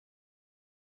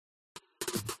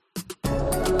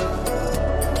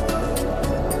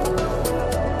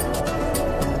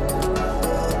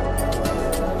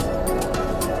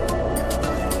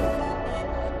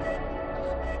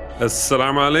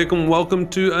Assalamu alaikum. Welcome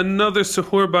to another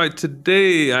Suhoor bite.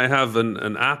 Today I have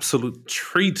an absolute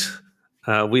treat.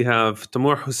 We have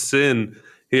Tamoor Hussain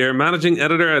here, managing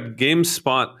editor at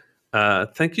GameSpot.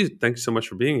 Thank you so much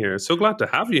for being here. So glad to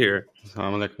have you here.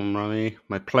 Assalamu alaikum, Rami.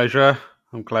 My pleasure.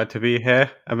 I'm glad to be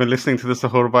here. I've been listening to the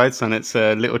Suhoor Bites, and it's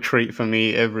a little treat for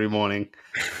me every morning.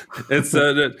 It's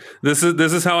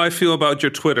this is how I feel about your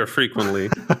Twitter frequently.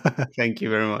 Thank you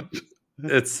very much.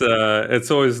 It's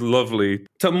always lovely.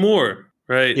 Tamoor,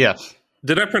 right? Yes.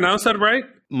 Did I pronounce that right?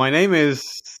 My name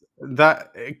is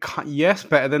that. Yes,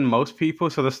 better than most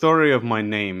people. So the story of my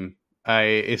name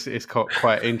is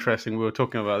quite interesting. We were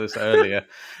talking about this earlier,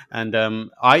 and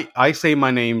I say my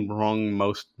name wrong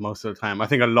most of the time. I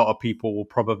think a lot of people will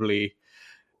probably.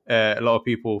 A lot of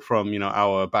people from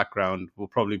our background will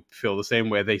probably feel the same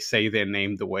way. They say their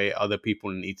name the way other people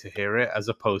need to hear it, as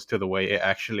opposed to the way it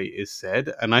actually is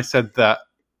said. And I said that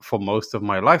for most of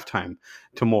my lifetime,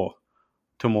 Tamoor,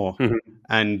 Tamoor. Mhm.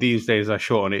 And these days I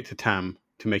shorten it to Tam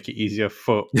to make it easier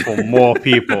for more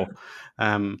people.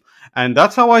 And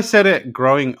that's how I said it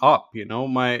growing up.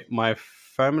 My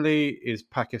family is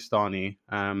Pakistani.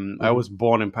 I was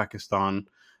born in Pakistan,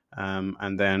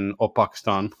 and then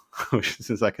Pakistan,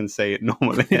 since I can say it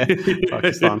normally,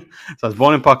 Pakistan. So I was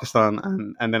born in Pakistan,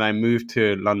 and then I moved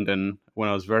to London when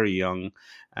I was very young.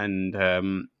 And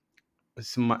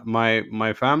so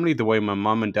my family, the way my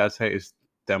mom and dad say it, is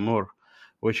Tamoor,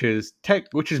 which is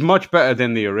much better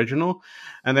than the original.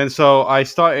 And then so I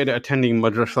started attending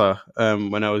madrasa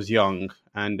when I was young,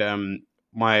 and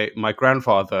my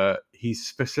grandfather, he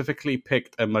specifically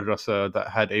picked a madrasa that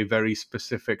had a very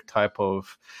specific type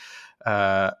of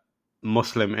uh,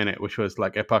 Muslim in it, which was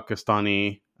like a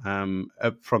Pakistani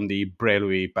from the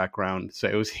Brelwi background. So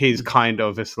it was his kind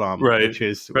of Islam, Right, which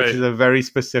is a very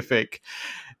specific.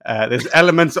 There's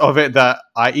elements of it that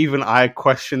I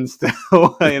question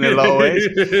still in a lot of ways.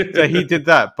 So he did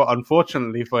that, but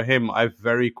unfortunately for him, I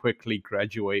very quickly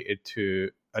graduated to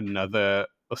another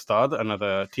ustad,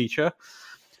 another teacher,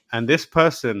 and this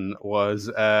person was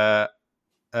a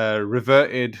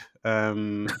reverted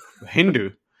Hindu.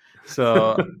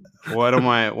 So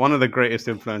one of the greatest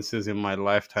influences in my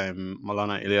lifetime,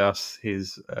 Maulana Ilyas,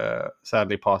 he's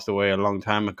sadly passed away a long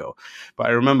time ago. But I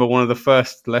remember one of the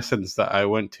first lessons that I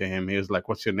went to him. He was like,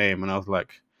 "What's your name?" And I was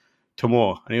like,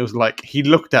 "Tamoor." And he was like, he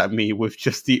looked at me with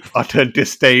just the utter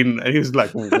disdain, and he was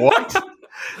like, "What?"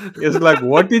 He was like,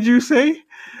 "What did you say?"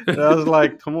 And I was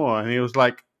like, "Tamoor." And he was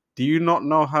like, "Do you not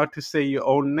know how to say your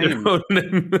own Your name?" own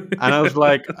name. And I was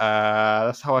like,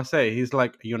 that's how I say it. He's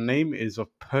like, "Your name is of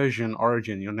Persian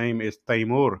origin. Your name is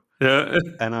Taimur." Yeah.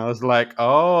 And I was like,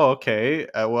 "Oh, okay.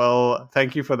 Well,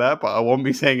 thank you for that, but I won't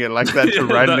be saying it like that to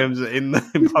Yeah, randoms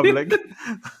in public."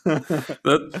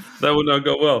 that would not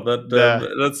go well. Yeah,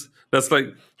 That's like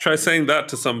try saying that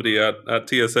to somebody at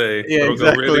TSA. yeah, That'll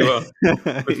go really exactly.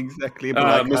 well. Exactly.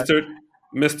 But like,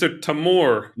 Mr.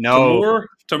 Tamoor. no,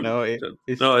 Tamoor? no,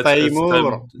 it's No, it's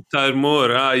Taimur.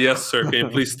 Tamoor. Ah, yes, sir. Can you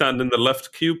please stand in the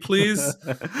left queue, please?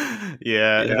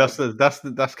 Yeah, Yeah.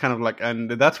 that's kind of like,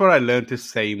 and that's where I learned to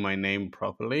say my name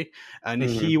properly. And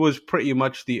he Mhm. was pretty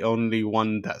much the only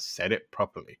one that said it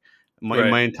properly in Right.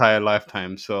 my entire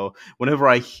lifetime. So whenever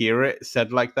I hear it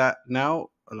said like that now,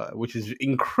 which is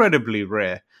incredibly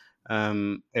rare,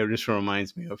 it just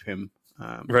reminds me of him.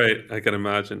 Right, I can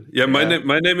imagine. Yeah, Yeah.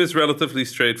 my name is relatively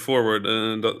straightforward,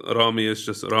 and Rami is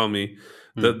just Rami.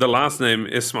 The Mm. the last name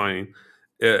Ismail,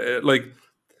 like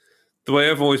the way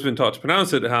I've always been taught to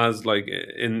pronounce it has like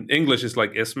in English it's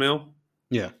like Ismail.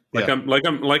 Yeah. Like Yeah.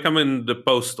 I'm in the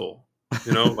postal,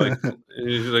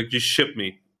 like you ship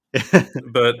me.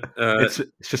 But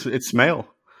It's male.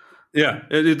 yeah,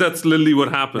 that's literally what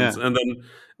happens, Yeah. and then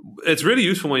it's really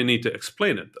useful when you need to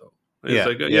explain it though. It's Yeah.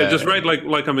 like yeah, just Yeah. write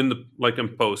like I'm in the like in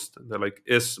post. And they're like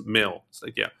Ismail. It's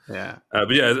like yeah. Yeah.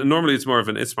 But yeah, normally it's more of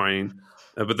an Ismail,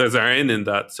 but there's an N in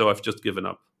that, so I've just given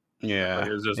up. Like Yeah.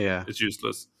 Yeah. it's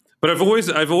useless. But I've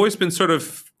always been sort of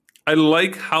I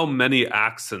like how many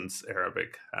accents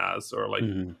Arabic has,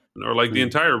 Mm. or like the Mm.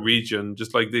 entire region,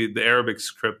 just like the Arabic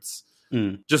scripts,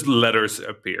 Mm. just letters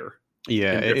appear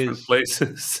Yeah, in it different is.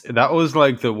 places. That was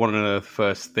like the one of the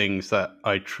first things that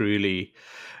I truly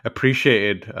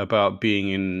appreciated about being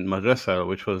in madrasa,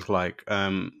 which was like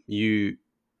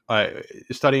I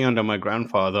studying under my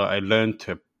grandfather. I learned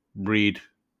to read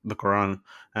the Quran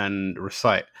and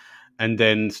recite, and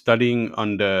then studying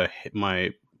under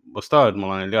my Ustad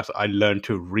Maulana Ilyas, I learned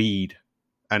to read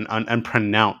and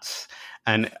pronounce.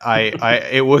 And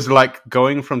it was like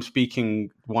going from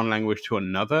speaking one language to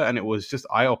another, and it was just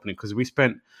eye opening because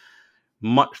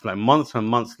much like months and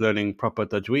months learning proper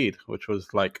tajweed, which was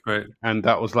like, Right. and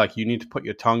that was like you need to put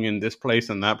your tongue in this place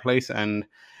and that place, and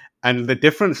the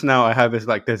difference now I have is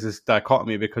like there's this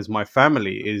dichotomy because my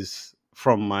family is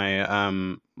from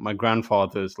my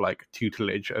grandfather's like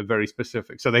tutelage, a very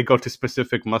specific. So they go to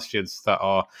specific masjids that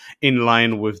are in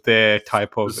line with their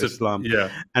type of Islam.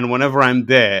 Yeah. And whenever I'm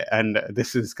there, and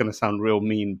this is gonna sound real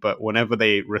mean, but whenever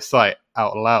they recite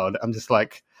out loud, I'm just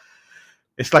like,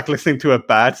 it's like listening to a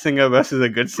bad singer versus a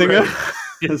good singer.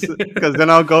 Right. Because then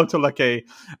I'll go to like a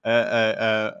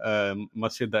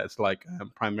masjid that's like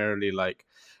primarily like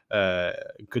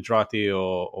Gujarati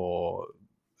or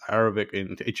Arabic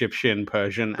and Egyptian,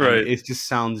 Persian, and Right. it just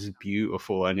sounds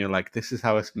beautiful. And you're like, this is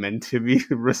how it's meant to be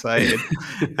recited.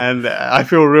 And I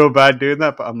feel real bad doing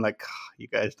that, but I'm like, you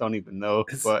guys don't even know.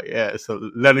 it's But yeah, so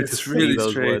learning to it's sing really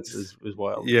those strange. words is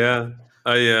wild. Yeah.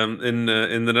 I in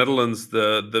the Netherlands,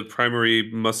 the primary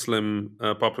Muslim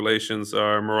populations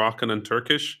are Moroccan and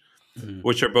Turkish, Mm.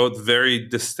 which are both very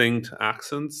distinct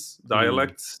accents, Mm.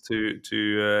 dialects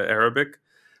to Arabic.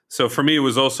 So for me, it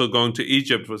was also going to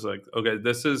Egypt was like, okay,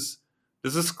 this is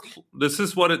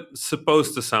what it's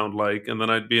supposed to sound like, and then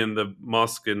I'd be in the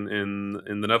mosque in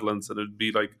the Netherlands, and it'd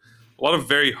be like a lot of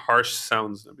very harsh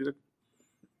sounds. I'd be like,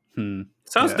 Hmm.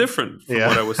 sounds Yeah. different from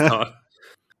what I was Yeah. taught.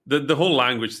 The whole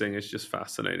language thing is just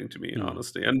fascinating to me, Hmm.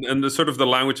 honestly, and the sort of the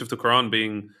language of the Quran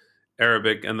being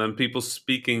Arabic, and then people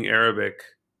speaking Arabic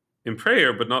in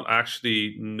prayer, but not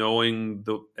actually knowing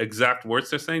the exact words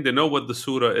they're saying. They know what the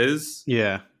surah is,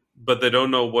 Yeah. but they don't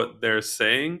know what they're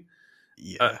saying.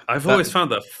 Yeah. I've That always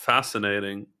found that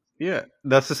fascinating. Yeah,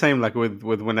 that's the same. Like with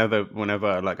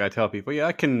whenever like I tell people, yeah,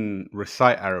 I can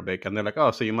recite Arabic, and they're like, oh,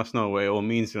 so you must know what it all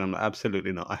means. And I'm like,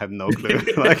 absolutely not. I have no clue.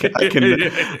 Like I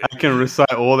can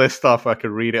recite all this stuff. I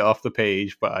can read it off the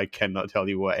page, but I cannot tell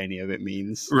you what any of it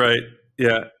means. Right?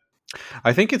 Yeah.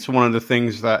 I think it's one of the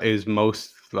things that is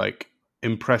most like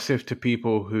impressive to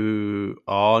people who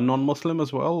are non-Muslim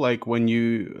as well. Like when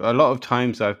you, a lot of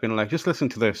times I've been like, just listen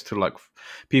to this to like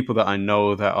people that I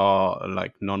know that are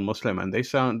like non-Muslim, and they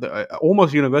sound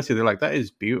almost universally. They're like, that is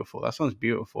beautiful. That sounds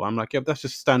beautiful. I'm like, yeah, that's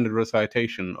just standard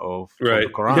recitation of Right.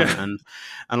 the Quran, Yeah.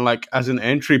 and like as an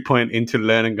entry point into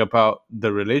learning about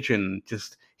the religion,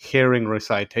 just hearing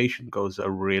recitation goes a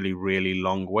really, really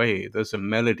long way. There's a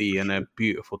melody and a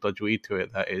beautiful tajweed to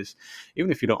it that is,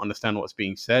 even if you don't understand what's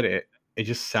being said, it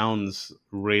just sounds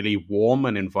really warm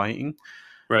and inviting.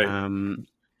 Right. Um,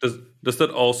 Does does that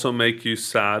also make you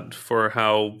sad for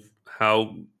how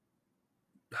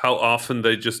how often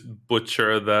they just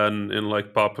butcher then in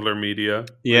like popular media, where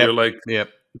yep, you're like yep,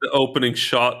 the opening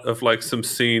shot of like some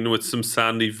scene with some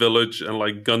sandy village and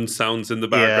like gun sounds in the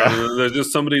background, yeah, and then there's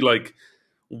just somebody like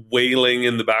wailing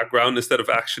in the background instead of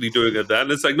actually doing it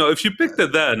then. It's like, no, if you picked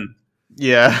it then,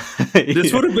 yeah.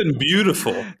 this Yeah. would have been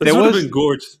beautiful. This There would have was been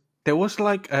gorgeous. there was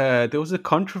like there was a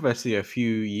controversy a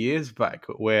few years back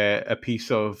where a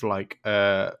piece of like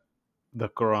the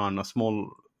Quran, a small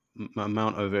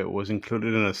amount of it was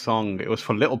included in a song. It was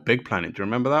for Little Big Planet. Do you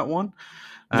remember that one?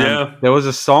 Yeah. There was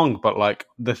a song, but like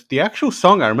the actual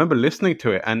song, I remember listening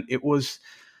to it, and it was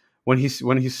when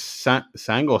he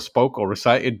sang or spoke or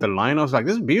recited the line, I was like,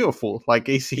 "This is beautiful." Like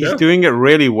he's Yeah. doing it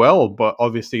really well, but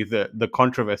obviously the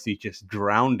controversy just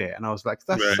drowned it, and I was like,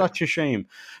 "That's Right. such a shame,"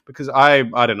 because I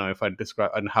don't know if I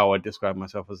describe and how I describe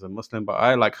myself as a Muslim, but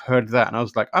I like heard that, and I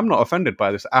was like, "I'm not offended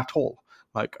by this at all."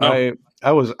 Like No,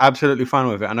 I was absolutely fine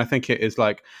with it, and I think it is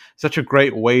like such a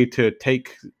great way to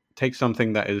take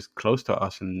something that is close to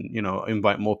us and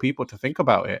invite more people to think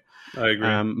about it. I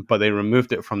agree. But they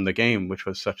removed it from the game, which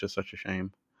was such a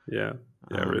shame. Yeah.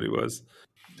 Yeah, it really Um, was.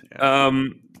 yeah,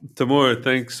 Um, Tamoor,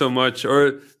 thanks so much.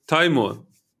 Or Taimur,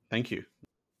 thank you.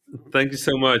 thank you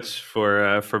so much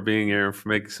for being here and for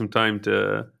making some time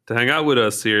to hang out with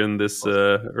us here in this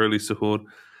Awesome. early suhoor.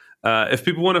 If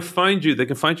people want to find you, they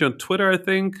can find you on Twitter, I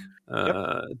think. Yep.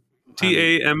 Um,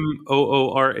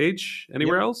 Tamoorh. yep.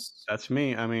 Anywhere else? That's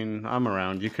me. I mean, I'm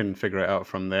around. You can figure it out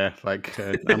from there. Like,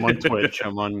 I'm on Twitch.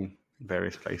 I'm on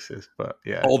various places. But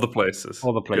yeah, All the places.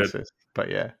 all the Good. places. But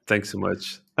yeah, Thanks so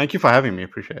much. thank you for having me.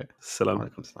 Appreciate it. Salam.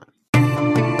 Alaikum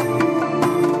salam.